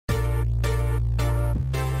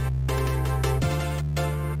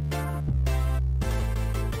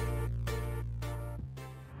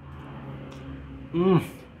I'm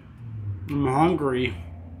hungry.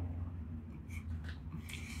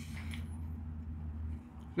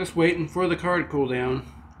 Just waiting for the car to cool down.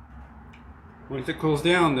 Once it cools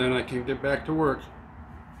down, then I can get back to work.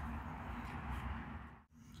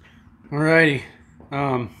 Alrighty.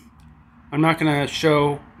 I'm not gonna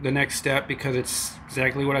show the next step because it's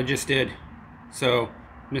exactly what I just did. So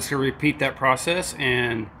I'm just gonna repeat that process,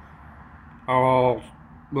 and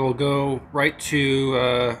we'll go right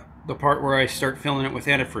to the part where I start filling it with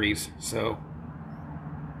antifreeze. So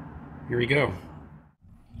here we go.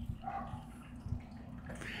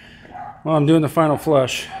 Well, I'm doing the final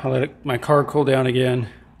flush. I'll let my car cool down again.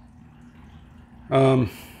 I'm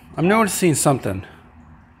noticing something.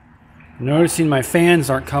 I'm noticing my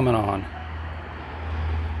fans aren't coming on.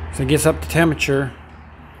 So it gets up to temperature.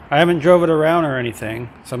 I haven't drove it around or anything,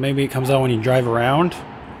 so maybe it comes on when you drive around.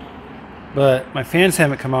 But my fans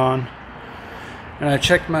haven't come on. And I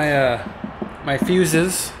checked my my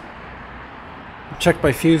fuses. Checked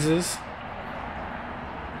my fuses.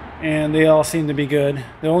 And they all seem to be good.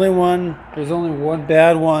 There's only one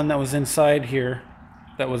bad one that was inside here.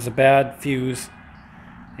 That was a bad fuse.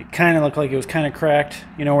 It kind of looked like it was kind of cracked.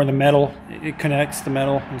 You know where the metal, it connects the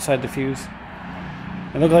metal inside the fuse.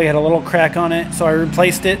 It looked like it had a little crack on it, so I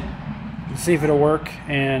replaced it to see if it'll work.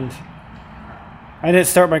 And I didn't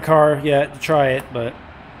start my car yet to try it, but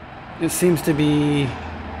it seems to be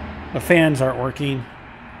the fans aren't working.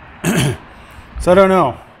 So I don't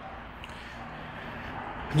know.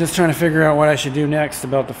 I'm just trying to figure out what I should do next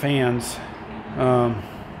about the fans.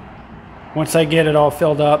 Once I get it all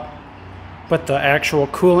filled up, put the actual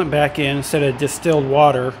coolant back in instead of distilled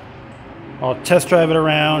water. I'll test drive it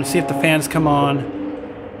around, see if the fans come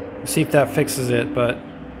on, see if that fixes it. But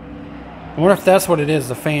I wonder if that's what it is,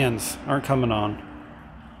 the fans aren't coming on.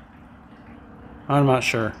 I'm not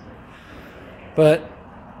sure. But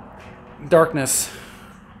darkness,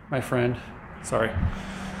 my friend. Sorry.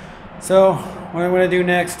 So what I'm going to do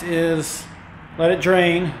next is let it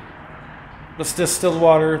drain. The distilled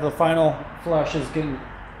water, the final flush is getting,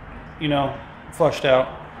 flushed out.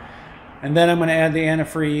 And then I'm going to add the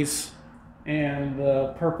antifreeze and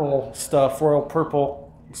the purple stuff, royal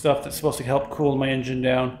purple stuff that's supposed to help cool my engine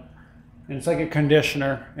down. And it's like a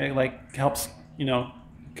conditioner. It helps,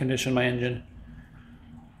 condition my engine.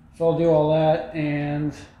 So I'll do all that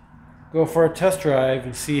and go for a test drive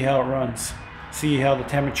and see how it runs. See how the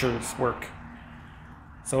temperatures work.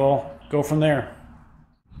 So I'll go from there.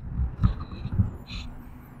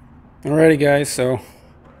 Alrighty guys, so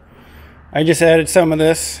I just added some of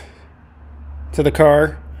this to the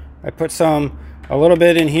car. I put a little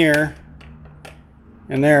bit in here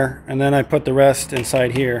and there, and then I put the rest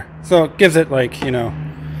inside here. So it gives it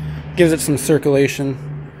gives it some circulation.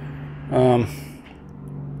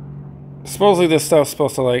 Supposedly this stuff's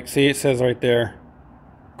supposed to see, it says right there,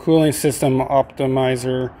 cooling system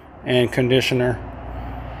optimizer and conditioner.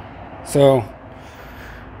 So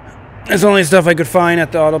it's only stuff I could find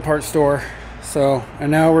at the auto parts store. So,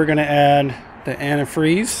 and now we're gonna add the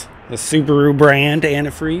antifreeze, the Subaru brand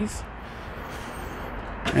antifreeze,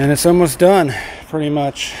 and it's almost done pretty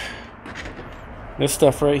much. This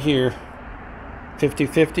stuff right here,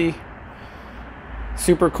 50/50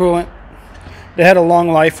 super coolant. They had a long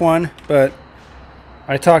life one, but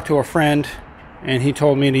I talked to a friend and he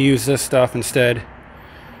told me to use this stuff instead.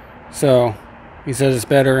 So he says it's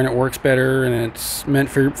better and it works better and it's meant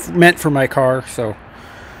for my car. So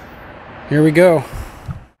here we go.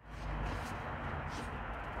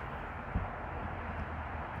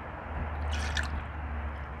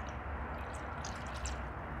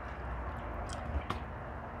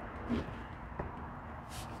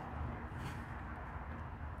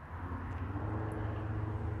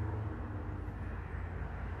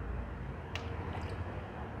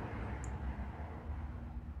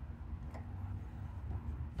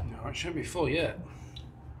 It shouldn't be full yet.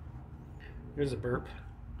 Here's a burp.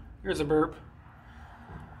 Here's a burp.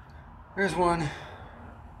 There's one.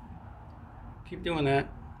 Keep doing that.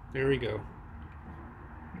 There we go.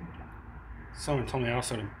 Someone told me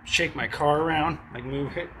also to shake my car around,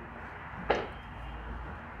 move it.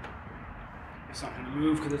 It's not going to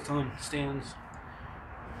move because it's on stands.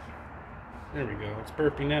 There we go. It's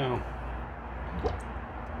burping now.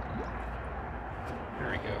 There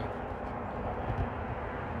we go.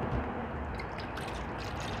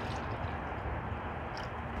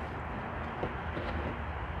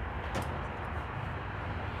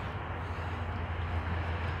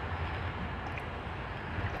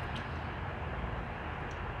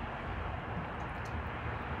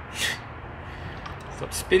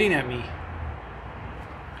 Stop spitting at me.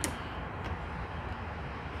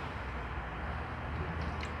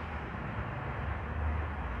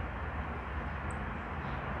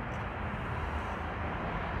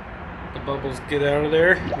 Let the bubbles get out of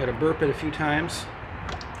there. You gotta burp it a few times.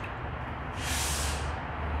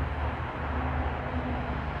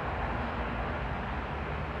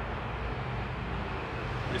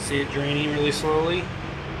 You see it draining really slowly.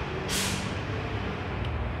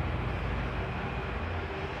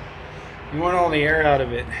 You want all the air out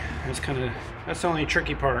of it. That's the only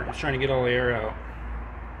tricky part, is trying to get all the air out.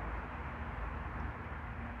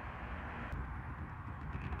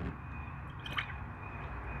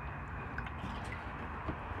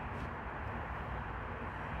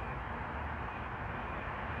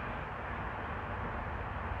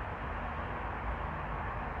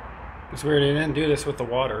 It's weird they didn't do this with the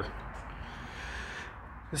water.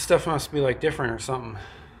 This stuff must be like different or something.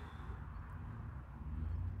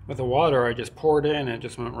 With the water, I just poured it in and it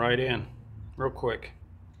just went right in real quick.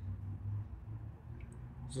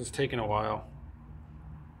 This is taking a while.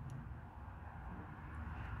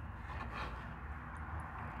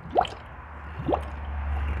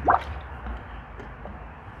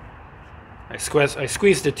 I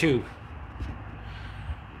squeezed it too.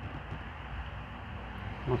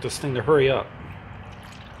 I want this thing to hurry up.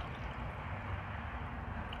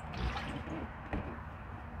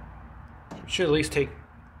 It should at least take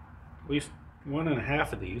at least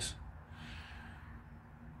 1.5 of these.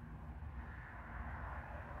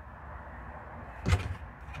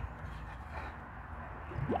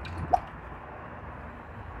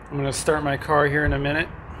 I'm going to start my car here in a minute.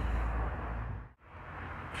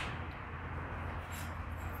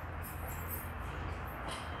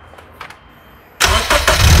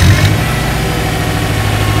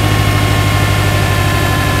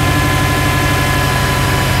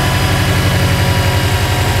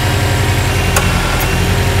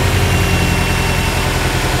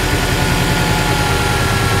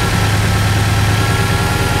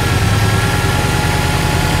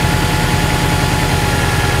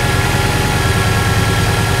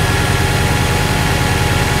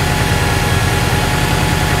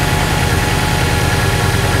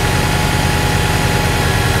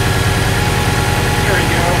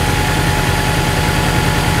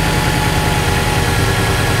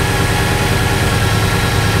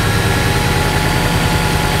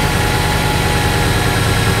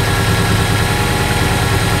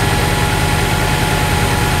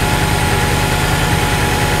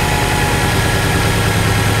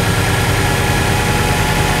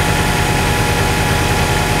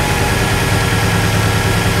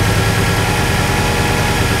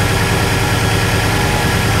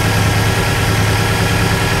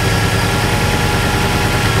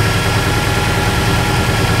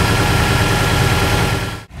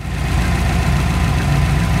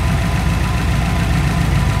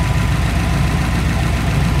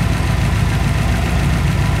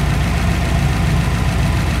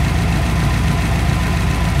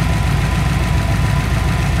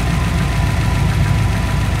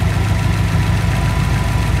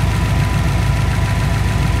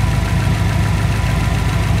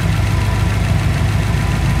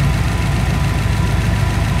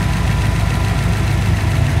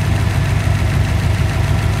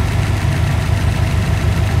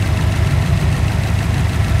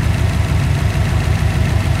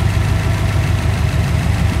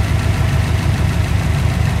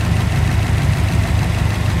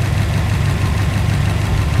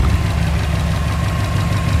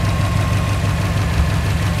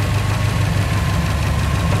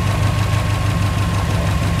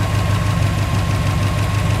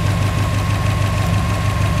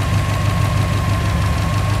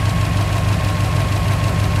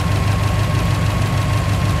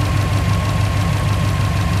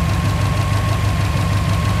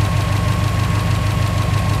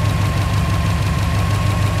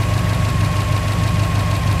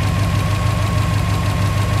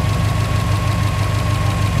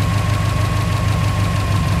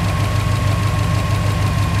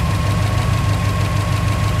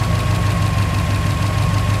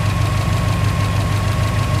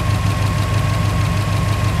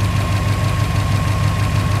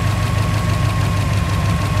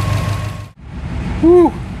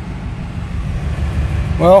 Whew.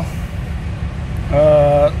 Well,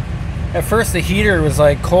 at first the heater was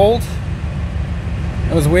like cold.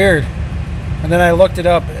 It was weird, and then I looked it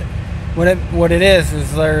up. What it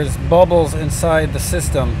is there's bubbles inside the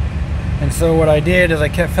system, and so what I did is I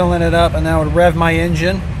kept filling it up, and I would rev my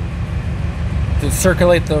engine to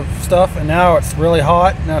circulate the stuff, and now it's really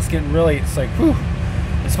hot. Now it's getting really, it's like, whew.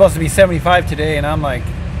 It's supposed to be 75 today, and I'm like,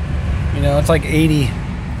 you know, it's like 80.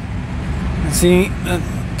 See, the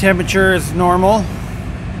temperature is normal.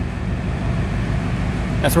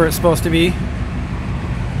 That's where it's supposed to be.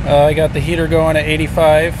 I got the heater going at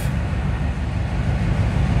 85.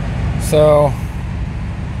 So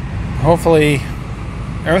hopefully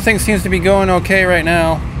everything seems to be going okay right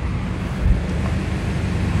now.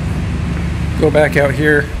 Go back out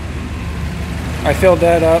here. I filled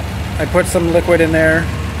that up. I put some liquid in there.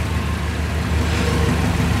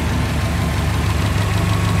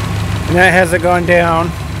 And that hasn't gone down.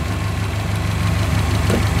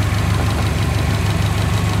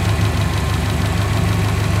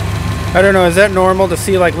 I don't know, is that normal to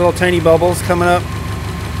see like little tiny bubbles coming up?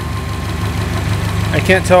 I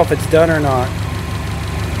can't tell if it's done or not.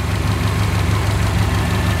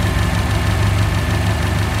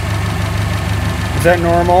 Is that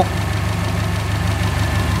normal?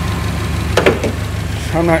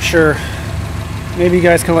 I'm not sure. Maybe you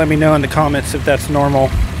guys can let me know in the comments if that's normal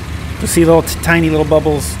to see little tiny little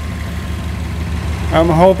bubbles. I'm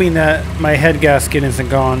hoping that my head gasket isn't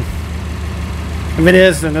gone. If it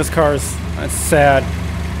is, then this car's sad.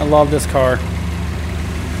 I love this car.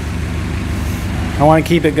 I want to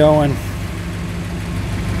keep it going.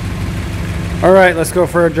 Alright, let's go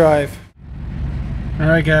for a drive.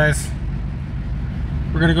 Alright guys,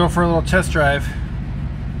 we're going to go for a little test drive.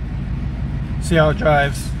 See how it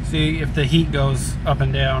drives. See if the heat goes up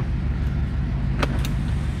and down.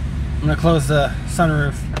 I'm going to close the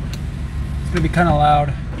sunroof. It's going to be kind of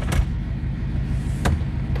loud.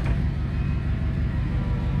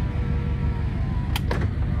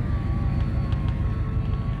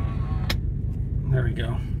 There we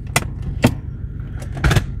go.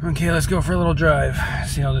 Okay, let's go for a little drive.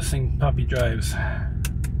 See how this puppy drives.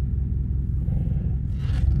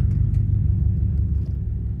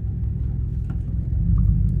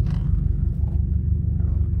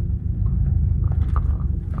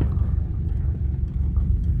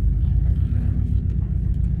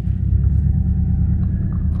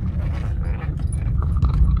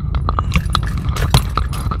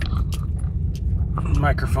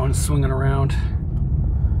 Microphone swinging around.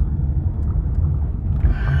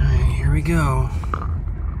 Alright, here we go.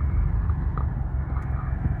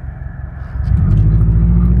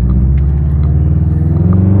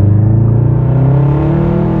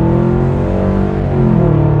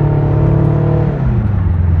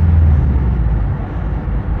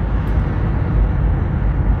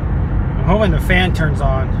 I'm hoping the fan turns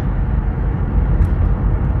on.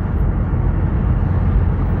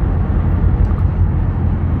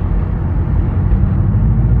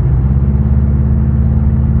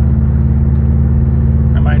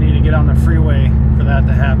 On the freeway for that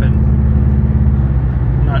to happen.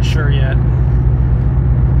 I'm not sure yet.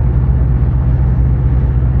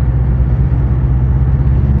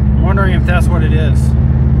 I'm wondering if that's what it is.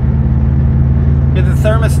 Yeah, the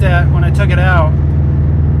thermostat, when I took it out,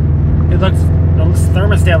 the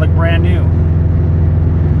thermostat looked brand new.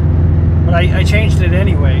 But I changed it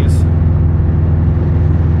anyways.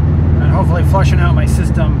 And hopefully flushing out my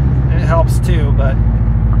system, it helps too, but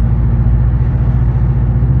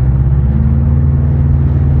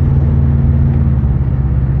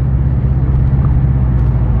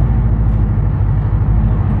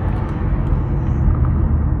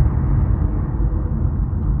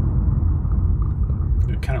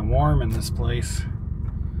kind of warm in this place.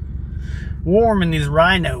 Warm in these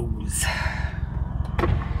rhinos.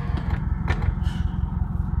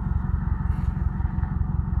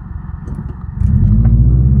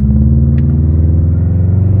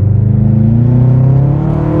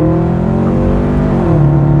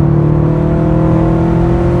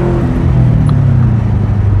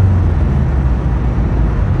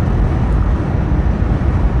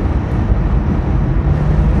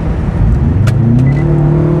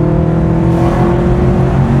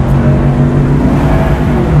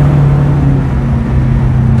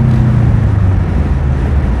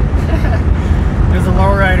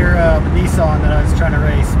 That I was trying to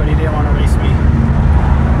race, but he didn't want to race me.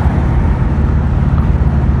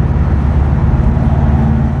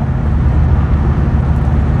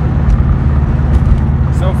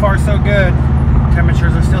 So far so good.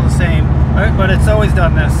 Temperatures are still the same, but it's always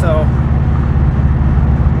done this, so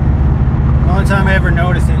the only time I ever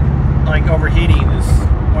notice it like overheating is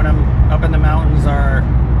when I'm up in the mountains or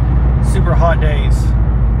super hot days.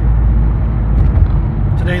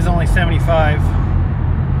 Today's only 75.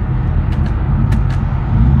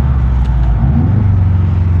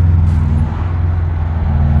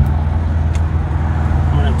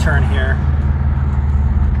 Turn here.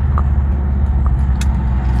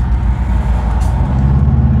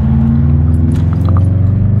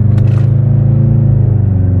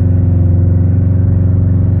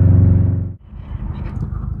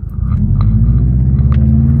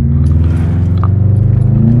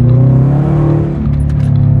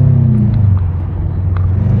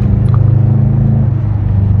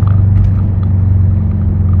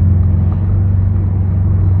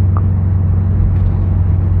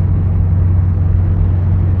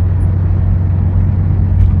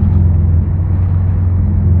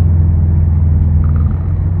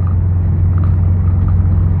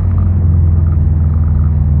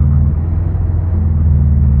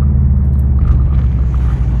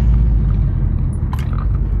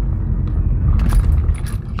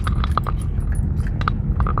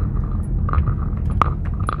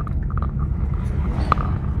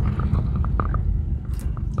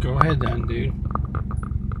 dude.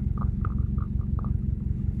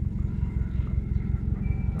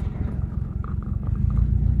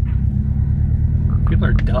 People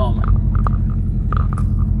are dumb.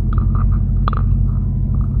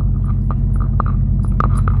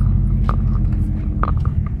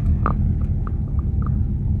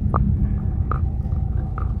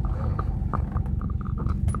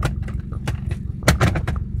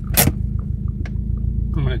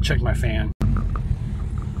 I'm gonna check my fan.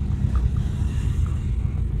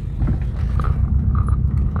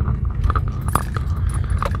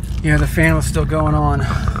 Yeah, the fan was still going on.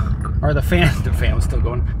 Or the fan was still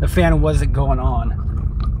going. The fan wasn't going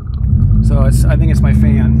on. So I think it's my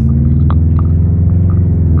fan.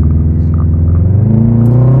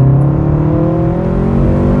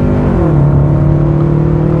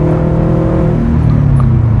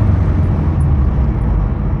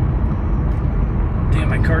 Damn,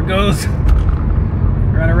 my car goes.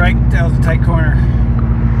 We're on a right, that was a tight corner.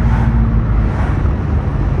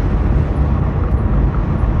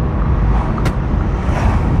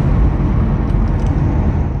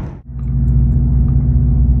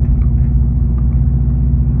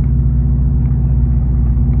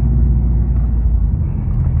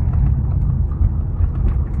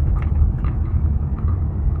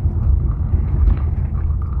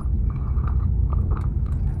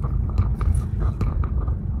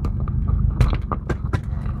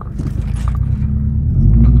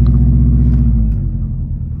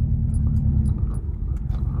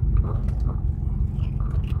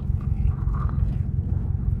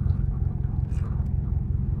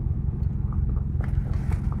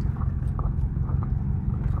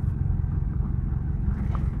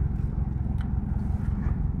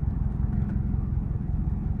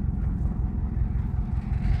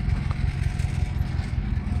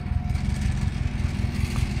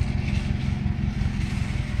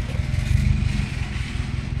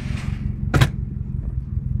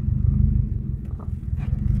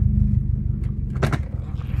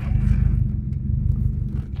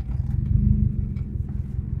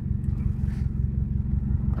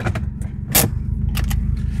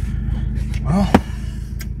 Well,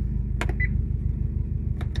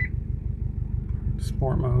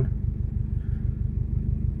 sport mode.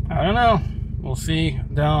 I don't know. We'll see.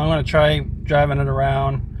 Now I'm going to try driving it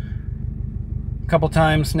around a couple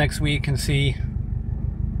times next week and see.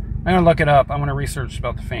 I'm going to look it up. I'm going to research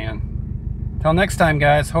about the fan. Till next time,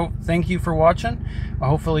 guys. Thank you for watching.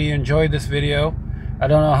 Hopefully you enjoyed this video. I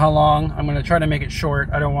don't know how long. I'm going to try to make it short.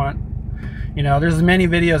 I don't want, you know, there's many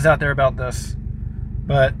videos out there about this,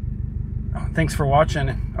 but thanks for watching.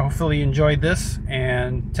 Hopefully you enjoyed this,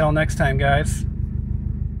 and till next time, guys.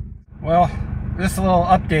 Well, this is a little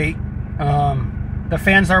update. The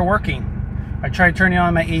fans are working. I tried turning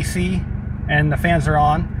on my AC and the fans are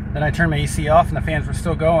on. Then I turned my AC off and the fans were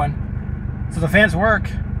still going. So the fans work.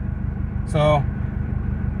 So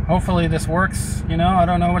hopefully this works. You know, I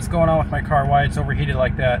don't know what's going on with my car, why it's overheated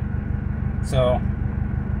like that. So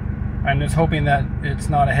I'm just hoping that it's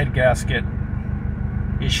not a head gasket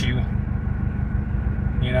issue.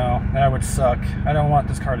 You know, that would suck. I don't want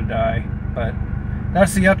this car to die, but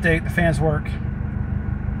that's the update. The fans work.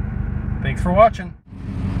 Thanks for watching.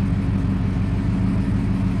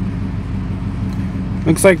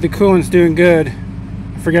 Looks like the coolant's doing good.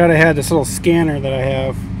 I forgot I had this little scanner that I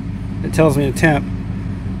have that tells me the temp.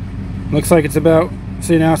 Looks like it's about,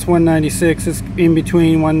 see, now it's 196. It's in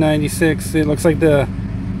between 196. It looks like the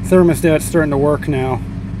thermostat's starting to work now.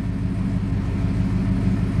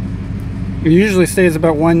 It usually stays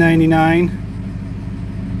about 199.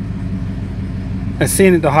 I've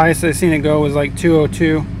seen it, the highest I've seen it go was like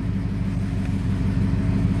 202.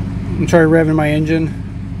 I'm trying revving my engine.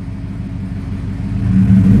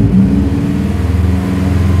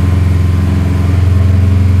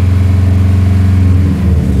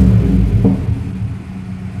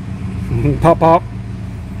 Pop pop.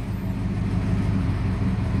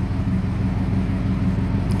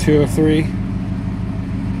 203.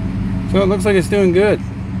 So it looks like it's doing good.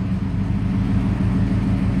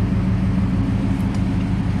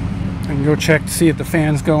 I can go check to see if the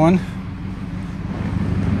fan's going.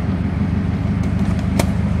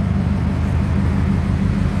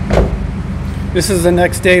 This is the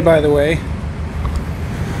next day, by the way.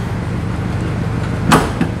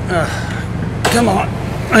 Come on.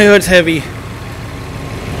 I know it's heavy.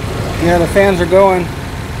 Yeah, the fans are going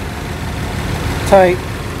tight.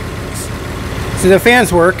 See, the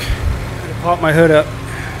fans work. Pop my hood up.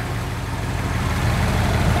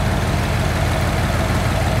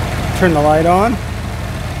 Turn the light on.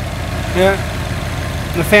 Yeah,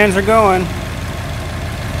 the fans are going.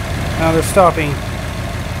 Now they're stopping.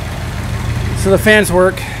 So the fans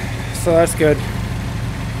work, so that's good.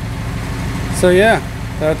 So yeah,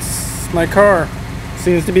 that's my car.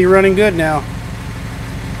 Seems to be running good now.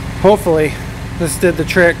 Hopefully this did the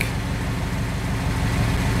trick.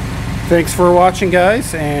 Thanks for watching,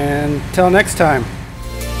 guys, and till next time.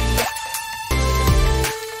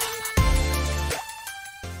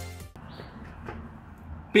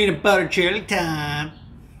 Peanut butter jelly time.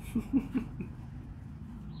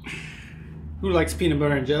 Who likes peanut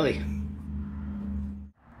butter and jelly?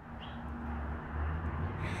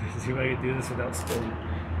 Let's see if I can do this without spilling.